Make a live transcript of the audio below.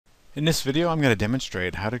In this video, I'm going to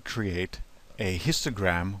demonstrate how to create a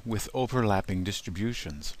histogram with overlapping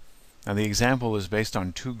distributions. Now, the example is based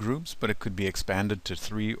on 2 groups, but it could be expanded to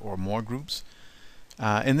 3 or more groups.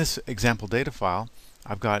 In this example data file,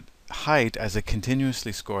 I've got height as a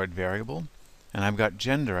continuously scored variable, and I've got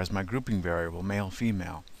gender as my grouping variable, male,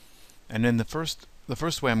 female. And in the first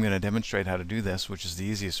way I'm going to demonstrate how to do this, which is the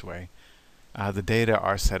easiest way, the data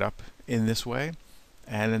are set up in this way,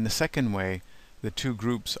 and in the second way, the 2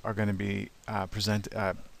 groups are going to be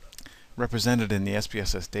represented in the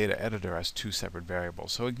SPSS data editor as 2 separate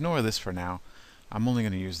variables. So ignore this for now. I'm only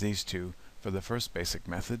going to use these 2 for the first basic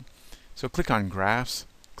method. So click on Graphs,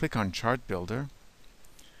 click on Chart Builder,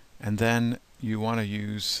 and then you want to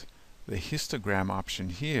use the histogram option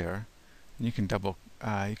here. And you can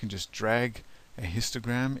just drag a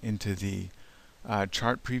histogram into the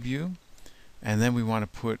chart preview, and then we want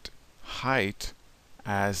to put height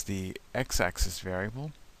as the x-axis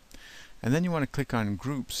variable, and then you want to click on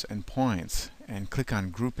Groups and Points and click on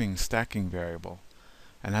Grouping Stacking Variable,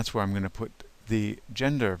 and that's where I'm going to put the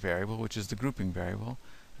gender variable, which is the grouping variable,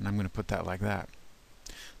 and I'm going to put that like that.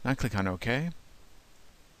 Now click on OK,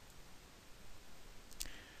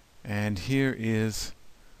 and here is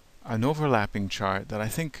an overlapping chart that I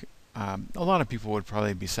think a lot of people would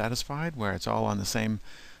probably be satisfied, where it's all on the same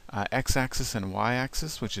x-axis and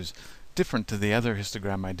y-axis, which is different to the other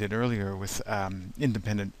histogram I did earlier with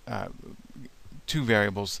independent 2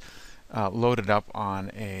 variables loaded up on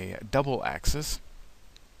a double axis.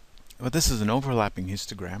 But this is an overlapping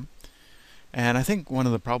histogram, and I think one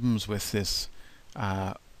of the problems with this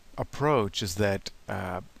approach is that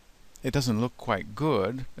it doesn't look quite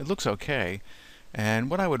good. It looks okay, and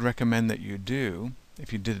what I would recommend that you do,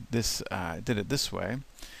 if you did it this way,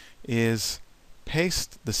 is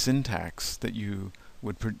paste the syntax that you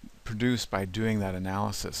would produce by doing that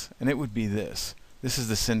analysis, and it would be this. This is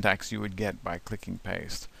the syntax you would get by clicking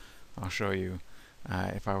paste. I'll show you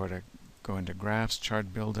if I were to go into Graphs,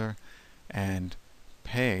 Chart Builder, and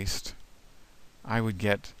paste, I would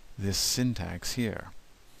get this syntax here,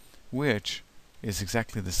 which is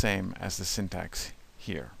exactly the same as the syntax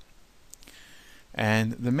here.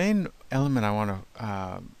 And the main element I want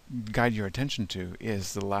to guide your attention to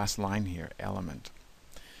is the last line here, element.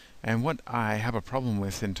 And what I have a problem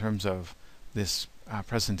with in terms of this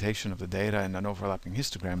presentation of the data in an overlapping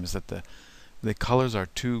histogram is that the colors are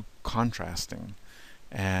too contrasting.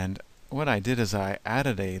 And what I did is I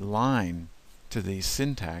added a line to the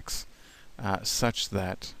syntax such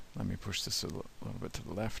that, let me push this a little bit to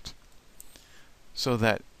the left, so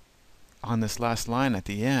that on this last line at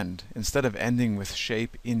the end, instead of ending with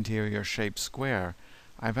shape interior shape square,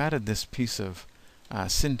 I've added this piece of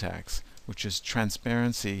syntax, which is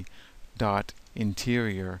transparency dot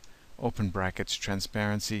interior open brackets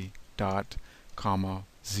transparency dot comma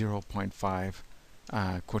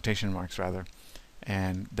 0.5 quotation marks rather,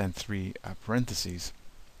 and then 3 parentheses.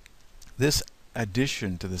 This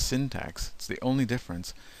addition to the syntax, it's the only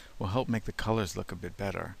difference, will help make the colors look a bit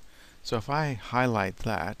better. So if I highlight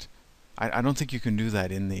that, I don't think you can do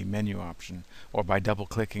that in the menu option or by double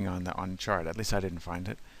clicking on the chart. At least I didn't find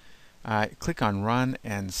it. Click on Run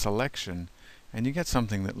and Selection, and you get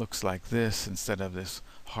something that looks like this instead of this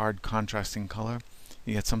hard contrasting color.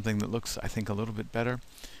 You get something that looks, I think, a little bit better.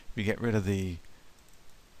 If you get rid of the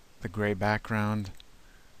gray background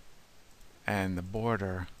and the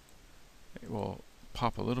border, it will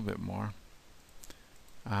pop a little bit more.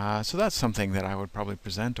 So that's something that I would probably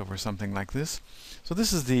present over something like this. So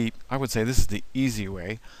this is I would say this is the easy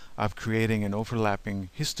way of creating an overlapping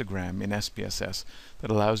histogram in SPSS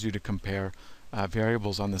that allows you to compare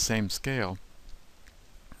variables on the same scale,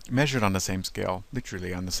 measured on the same scale,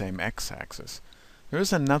 literally on the same x-axis. There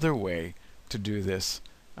is another way to do this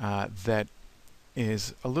that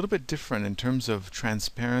is a little bit different in terms of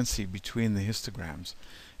transparency between the histograms.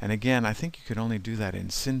 And again, I think you could only do that in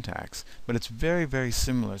syntax, but it's very, very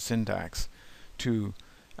similar syntax to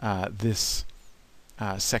this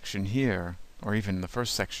section here, or even the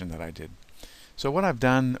first section that I did. So what I've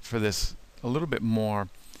done for this a little bit more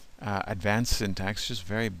advanced syntax, just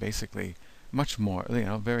very basically, much more,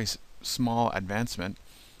 very small advancement,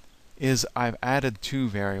 is I've added 2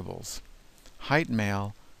 variables, height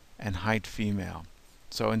male and height female.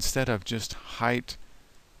 So instead of just height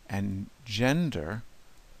and gender,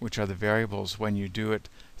 which are the variables when you do it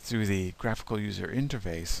through the graphical user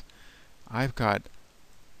interface, I've got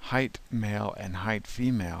height male and height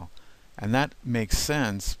female, and that makes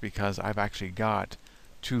sense because I've actually got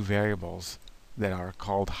 2 variables that are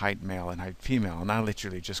called height male and height female, and I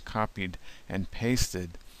literally just copied and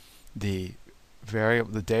pasted the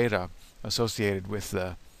data associated with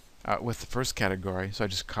the with the first category. So I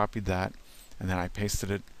just copied that, and then I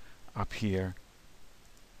pasted it up here,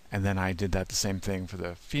 and then I did that the same thing for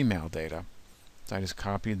the female data. So I just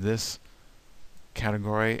copied this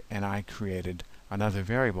category, and I created another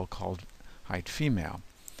variable called height female.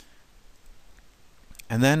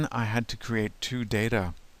 And then I had to create two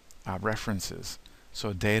data references.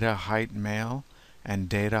 So data height male and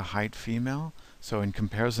data height female. So in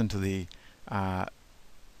comparison to the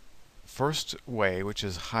first way, which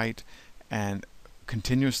is height and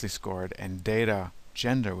continuously scored, and data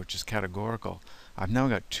gender, which is categorical, I've now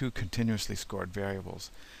got two continuously scored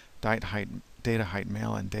variables, data height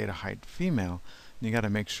male and data height female. And you got to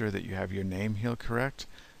make sure that you have your name here correct,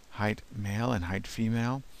 height male and height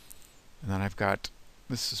female. And then I've got,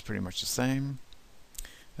 this is pretty much the same.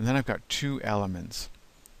 And then I've got two elements.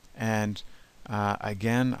 And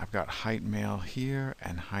again, I've got height male here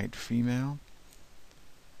and height female.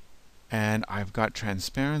 And I've got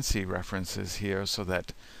transparency references here so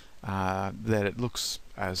that that it looks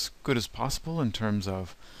as good as possible in terms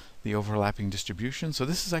of the overlapping distribution. So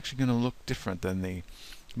this is actually going to look different than the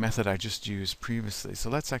method I just used previously. So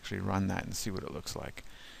let's actually run that and see what it looks like.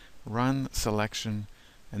 Run selection,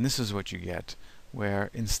 and this is what you get,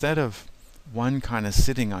 where instead of one kind of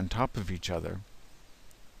sitting on top of each other,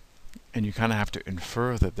 and you kind of have to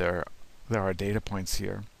infer that there are data points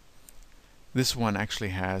here, this one actually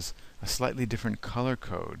has a slightly different color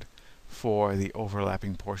code for the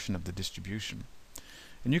overlapping portion of the distribution.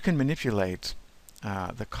 And you can manipulate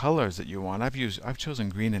the colors that you want. I've chosen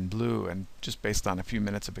green and blue, and just based on a few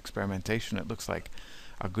minutes of experimentation, it looks like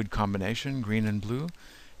a good combination, green and blue.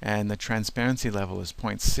 And the transparency level is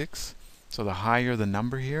 0.6. So the higher the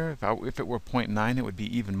number here, if it were 0.9, it would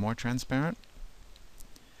be even more transparent.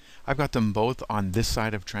 I've got them both on this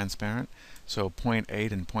side of transparent, so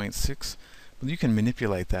 0.8 and 0.6. But you can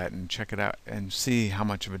manipulate that and check it out and see how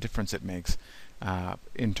much of a difference it makes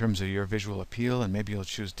in terms of your visual appeal, and maybe you'll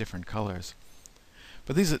choose different colors.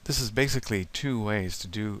 But this is basically two ways to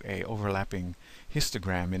do a overlapping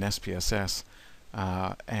histogram in SPSS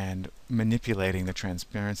and manipulating the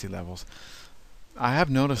transparency levels. I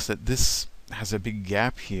have noticed that this has a big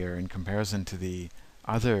gap here in comparison to the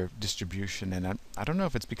other distribution, and I don't know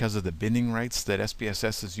if it's because of the binning rates that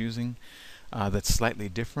SPSS is using that's slightly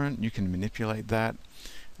different. You can manipulate that.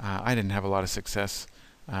 I didn't have a lot of success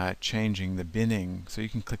changing the binning, so you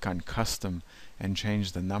can click on custom and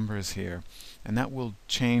change the numbers here, and that will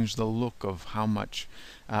change the look of how much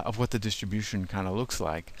of what the distribution kind of looks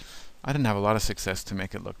like. I didn't have a lot of success to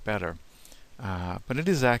make it look better, but it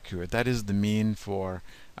is accurate. That is the mean for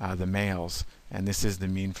the males, and this is the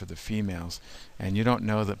mean for the females. And you don't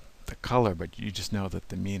know the color, but you just know that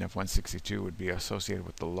the mean of 162 would be associated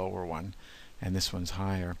with the lower one, and this one's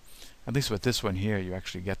higher. At least with this one here, you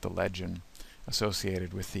actually get the legend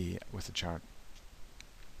associated with the chart.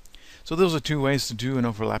 So those are two ways to do an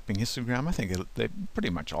overlapping histogram. I think they pretty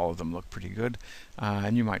much all of them look pretty good,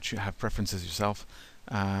 and you might have preferences yourself.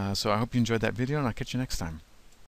 So I hope you enjoyed that video, and I'll catch you next time.